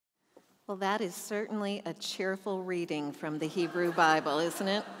Well, that is certainly a cheerful reading from the Hebrew Bible, isn't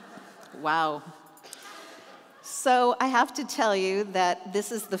it? Wow. So I have to tell you that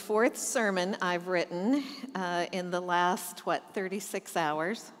this is the fourth sermon I've written in the last, 36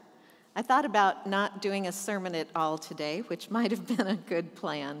 hours. I thought about not doing a sermon at all today, which might have been a good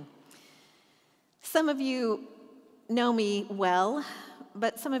plan. Some of you know me well,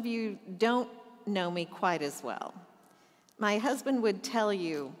 but some of you don't know me quite as well. My husband would tell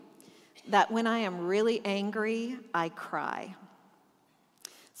you that when I am really angry, I cry.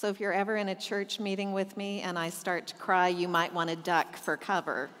 So if you're ever in a church meeting with me and I start to cry, you might want to duck for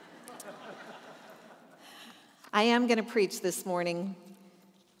cover. I am going to preach this morning,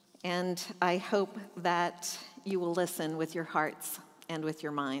 and I hope that you will listen with your hearts and with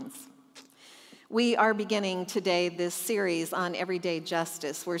your minds. We are beginning today this series on everyday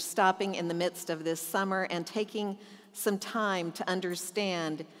justice. We're stopping in the midst of this summer and taking some time to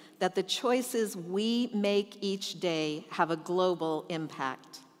understand that the choices we make each day have a global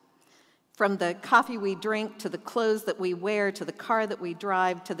impact. From the coffee we drink, to the clothes that we wear, to the car that we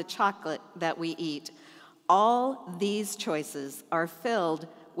drive, to the chocolate that we eat, all these choices are filled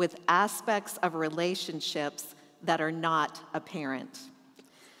with aspects of relationships that are not apparent.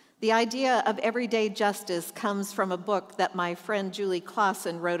 The idea of everyday justice comes from a book that my friend Julie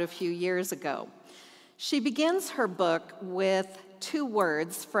Clausen wrote a few years ago. She begins her book with two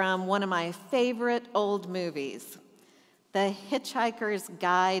words from one of my favorite old movies, The Hitchhiker's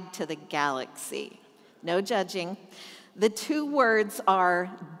Guide to the Galaxy. No judging. The two words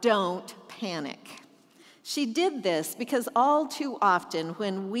are, "Don't panic." She did this because all too often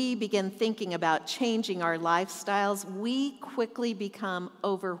when we begin thinking about changing our lifestyles, we quickly become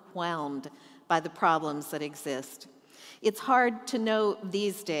overwhelmed by the problems that exist. It's hard to know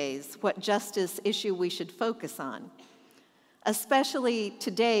these days what justice issue we should focus on. Especially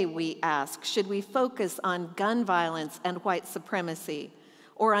today, we ask, should we focus on gun violence and white supremacy,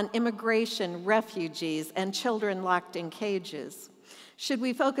 or on immigration, refugees, and children locked in cages? Should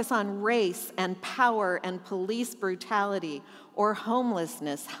we focus on race and power and police brutality, or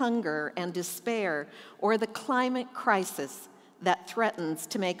homelessness, hunger, and despair, or the climate crisis that threatens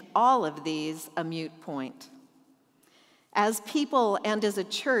to make all of these a moot point? As people and as a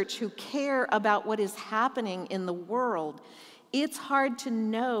church who care about what is happening in the world, it's hard to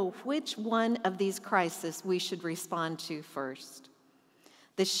know which one of these crises we should respond to first.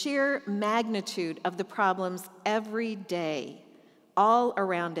 The sheer magnitude of the problems every day all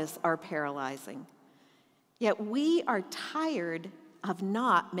around us are paralyzing. Yet we are tired of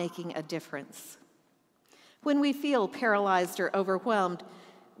not making a difference. When we feel paralyzed or overwhelmed,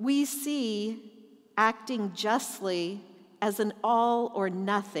 we see acting justly as an all or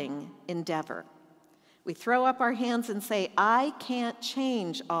nothing endeavor. We throw up our hands and say, I can't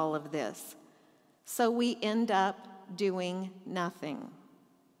change all of this. So we end up doing nothing.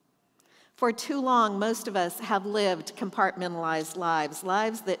 For too long, most of us have lived compartmentalized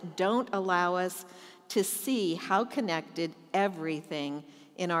lives that don't allow us to see how connected everything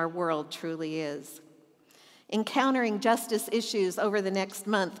in our world truly is. Encountering justice issues over the next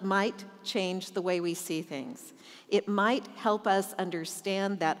month might change the way we see things. It might help us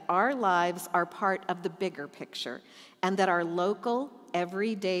understand that our lives are part of the bigger picture and that our local,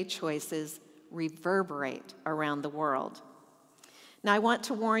 everyday choices reverberate around the world. Now, I want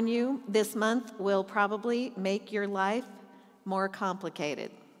to warn you, this month will probably make your life more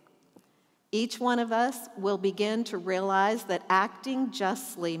complicated. Each one of us will begin to realize that acting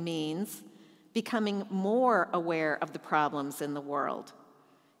justly means becoming more aware of the problems in the world.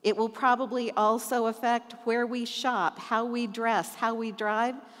 It will probably also affect where we shop, how we dress, how we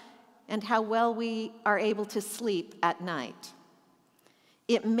drive, and how well we are able to sleep at night.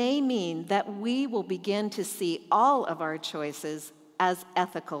 It may mean that we will begin to see all of our choices as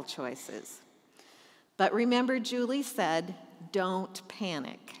ethical choices. But remember, Julie said, don't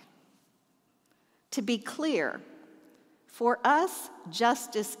panic. To be clear, for us,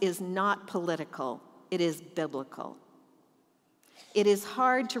 justice is not political, it is biblical. It is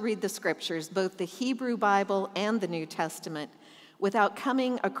hard to read the scriptures, both the Hebrew Bible and the New Testament, without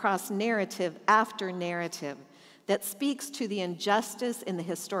coming across narrative after narrative that speaks to the injustice in the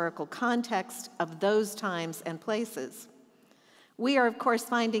historical context of those times and places. We are, of course,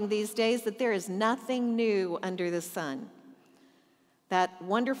 finding these days that there is nothing new under the sun. That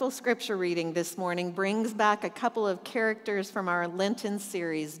wonderful scripture reading this morning brings back a couple of characters from our Lenten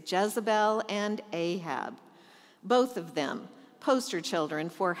series, Jezebel and Ahab, both of them poster children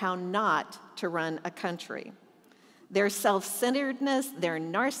for how not to run a country. Their self-centeredness, their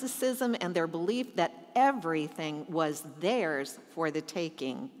narcissism, and their belief that everything was theirs for the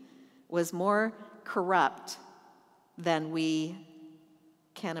taking was more corrupt than we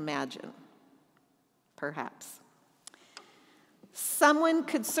can imagine, perhaps. Someone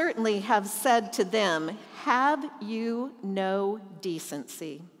could certainly have said to them, "Have you no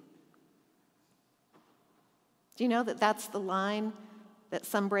decency?" Do you know that that's the line that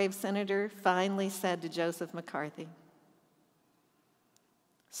some brave senator finally said to Joseph McCarthy?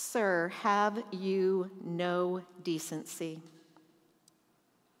 "Sir, have you no decency?"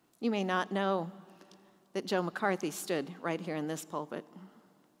 You may not know that Joe McCarthy stood right here in this pulpit.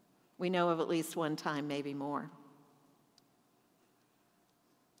 We know of at least one time, maybe more.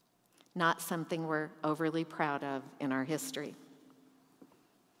 Not something we're overly proud of in our history.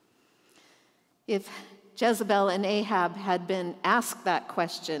 If Jezebel and Ahab had been asked that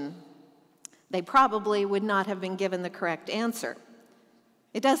question, they probably would not have been given the correct answer.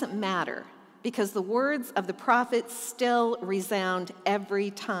 It doesn't matter, because the words of the prophets still resound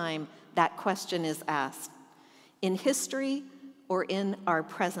every time that question is asked, in history or in our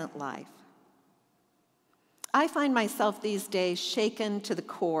present life. I find myself these days shaken to the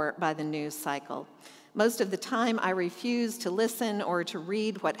core by the news cycle. Most of the time, I refuse to listen or to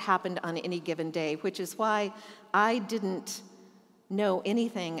read what happened on any given day, which is why I didn't know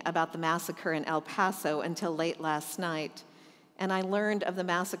anything about the massacre in El Paso until late last night. And I learned of the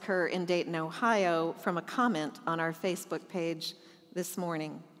massacre in Dayton, Ohio, from a comment on our Facebook page this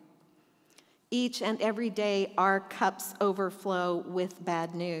morning. Each and every day, our cups overflow with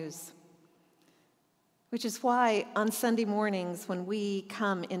bad news, which is why on Sunday mornings, when we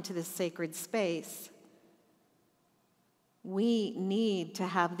come into this sacred space, we need to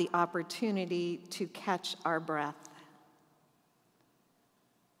have the opportunity to catch our breath,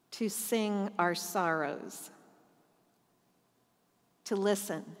 to sing our sorrows, to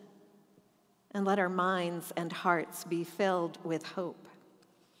listen, and let our minds and hearts be filled with hope.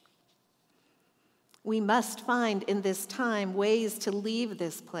 We must find in this time ways to leave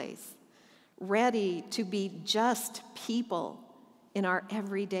this place, ready to be just people in our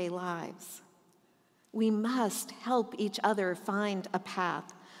everyday lives. We must help each other find a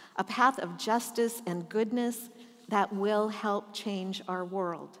path of justice and goodness that will help change our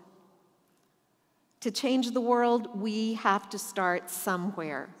world. To change the world, we have to start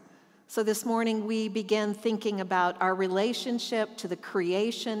somewhere. So this morning, we begin thinking about our relationship to the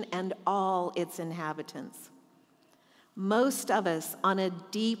creation and all its inhabitants. Most of us, on a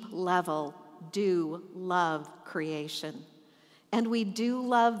deep level, do love creation. And we do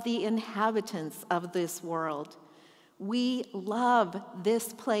love the inhabitants of this world. We love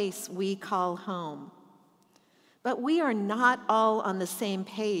this place we call home. But we are not all on the same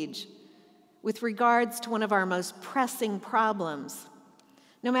page with regards to one of our most pressing problems.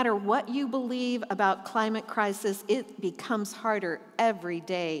 No matter what you believe about climate crisis, it becomes harder every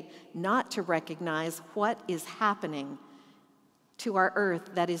day not to recognize what is happening to our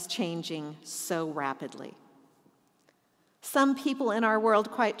earth that is changing so rapidly. Some people in our world,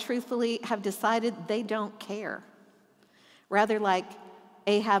 quite truthfully, have decided they don't care. Rather like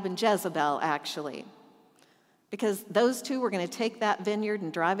Ahab and Jezebel, actually. Because those two were going to take that vineyard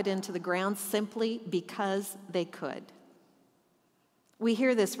and drive it into the ground simply because they could. We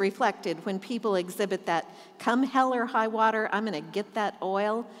hear this reflected when people exhibit that, come hell or high water, I'm going to get that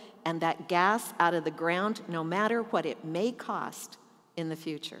oil and that gas out of the ground, no matter what it may cost in the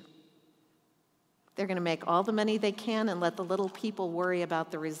future. They're going to make all the money they can and let the little people worry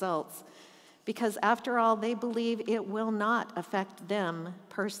about the results, because after all, they believe it will not affect them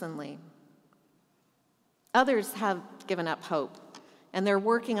personally. Others have given up hope, and they're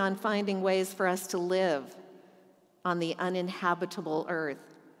working on finding ways for us to live on the uninhabitable earth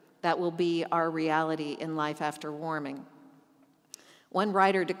that will be our reality in life after warming. One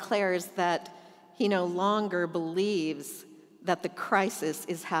writer declares that he no longer believes that the crisis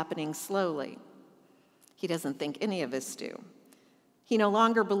is happening slowly. He doesn't think any of us do. He no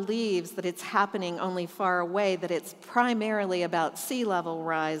longer believes that it's happening only far away, that it's primarily about sea level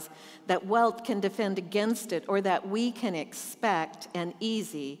rise, that wealth can defend against it, or that we can expect an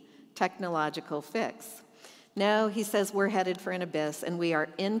easy technological fix. No, he says we're headed for an abyss, and we are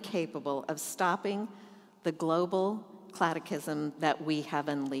incapable of stopping the global cataclysm that we have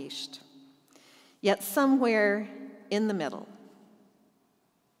unleashed. Yet somewhere in the middle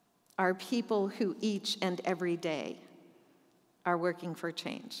are people who each and every day are working for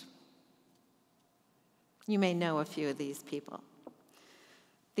change. You may know a few of these people.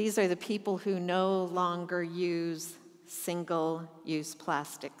 These are the people who no longer use single-use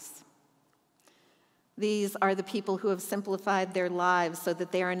plastics. These are the people who have simplified their lives so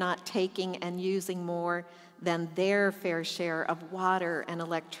that they are not taking and using more than their fair share of water and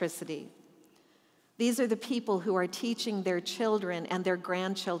electricity. These are the people who are teaching their children and their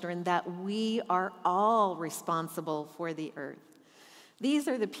grandchildren that we are all responsible for the earth. These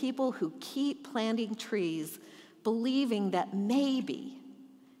are the people who keep planting trees, believing that maybe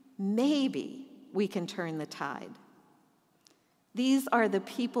we can turn the tide. These are the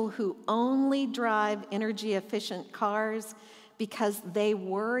people who only drive energy-efficient cars because they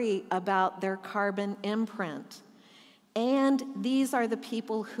worry about their carbon imprint. And these are the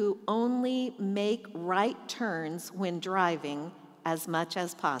people who only make right turns when driving as much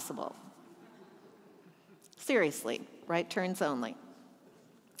as possible. Seriously, right turns only.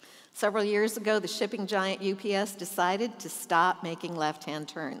 Several years ago, the shipping giant UPS decided to stop making left-hand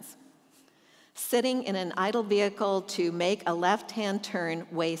turns. Sitting in an idle vehicle to make a left-hand turn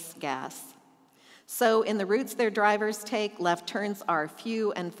wastes gas. So in the routes their drivers take, left turns are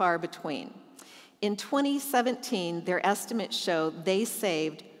few and far between. In 2017, their estimates show they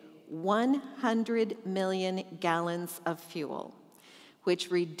saved 100 million gallons of fuel,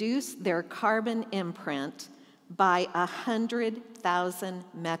 which reduced their carbon imprint by 100,000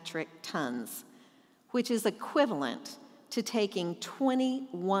 metric tons, which is equivalent to taking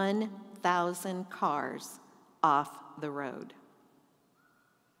 21,000 cars off the road.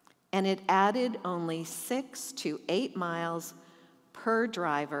 And it added only 6 to 8 miles per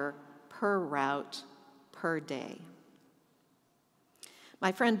driver per route per day.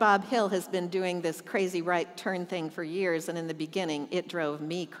 My friend Bob Hill has been doing this crazy right turn thing for years, and in the beginning, it drove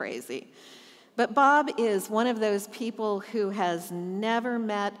me crazy. But Bob is one of those people who has never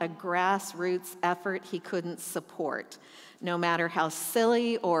met a grassroots effort he couldn't support, no matter how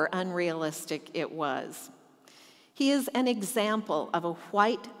silly or unrealistic it was. He is an example of a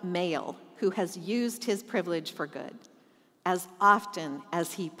white male who has used his privilege for good as often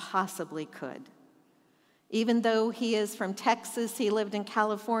as he possibly could. Even though he is from Texas, he lived in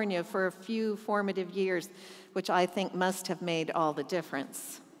California for a few formative years, which I think must have made all the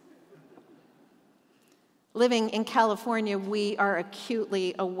difference. Living in California, we are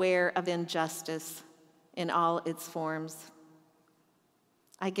acutely aware of injustice in all its forms.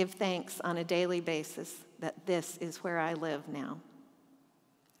 I give thanks on a daily basis that this is where I live now.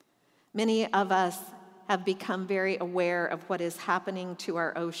 Many of us have become very aware of what is happening to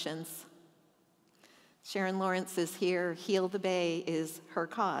our oceans. Sharon Lawrence is here. Heal the Bay is her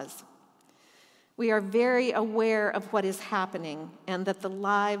cause. We are very aware of what is happening and that the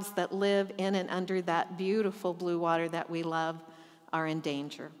lives that live in and under that beautiful blue water that we love are in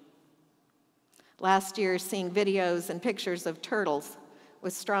danger. Last year, seeing videos and pictures of turtles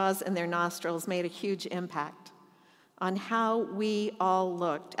with straws in their nostrils made a huge impact on how we all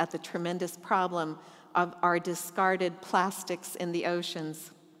looked at the tremendous problem of our discarded plastics in the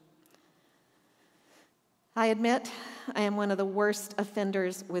oceans. I admit I am one of the worst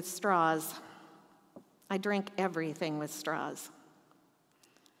offenders with straws. I drink everything with straws.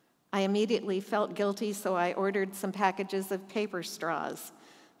 I immediately felt guilty, so I ordered some packages of paper straws,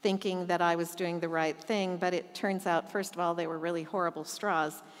 thinking that I was doing the right thing, but it turns out, first of all, they were really horrible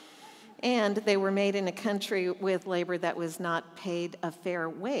straws, and they were made in a country with labor that was not paid a fair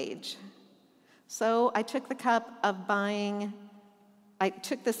wage. So I took the step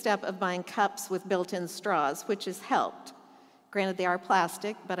of buying cups with built-in straws, which has helped. Granted, they are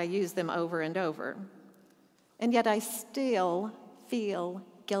plastic, but I use them over and over. And yet I still feel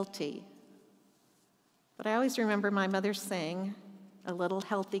guilty. But I always remember my mother saying, "A little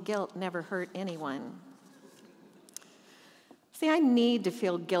healthy guilt never hurt anyone." See, I need to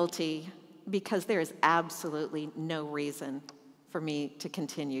feel guilty because there is absolutely no reason for me to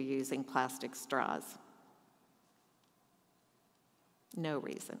continue using plastic straws. No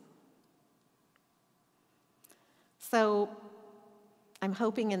reason. So I'm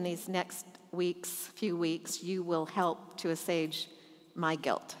hoping in these next few weeks, you will help to assuage my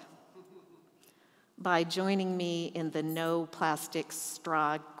guilt by joining me in the No Plastic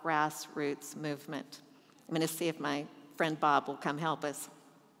Straw grassroots movement. I'm going to see if my friend Bob will come help us.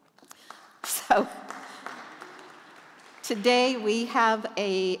 So today we have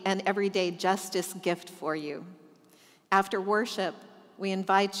an everyday justice gift for you. After worship, we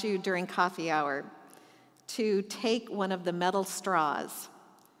invite you during coffee hour to take one of the metal straws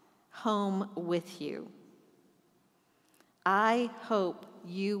home with you. I hope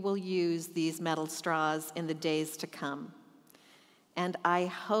you will use these metal straws in the days to come. And I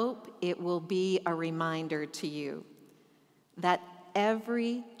hope it will be a reminder to you that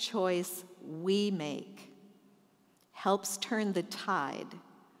every choice we make helps turn the tide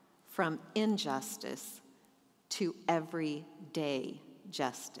from injustice to everyday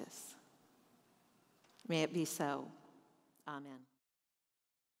justice. May it be so. Amen.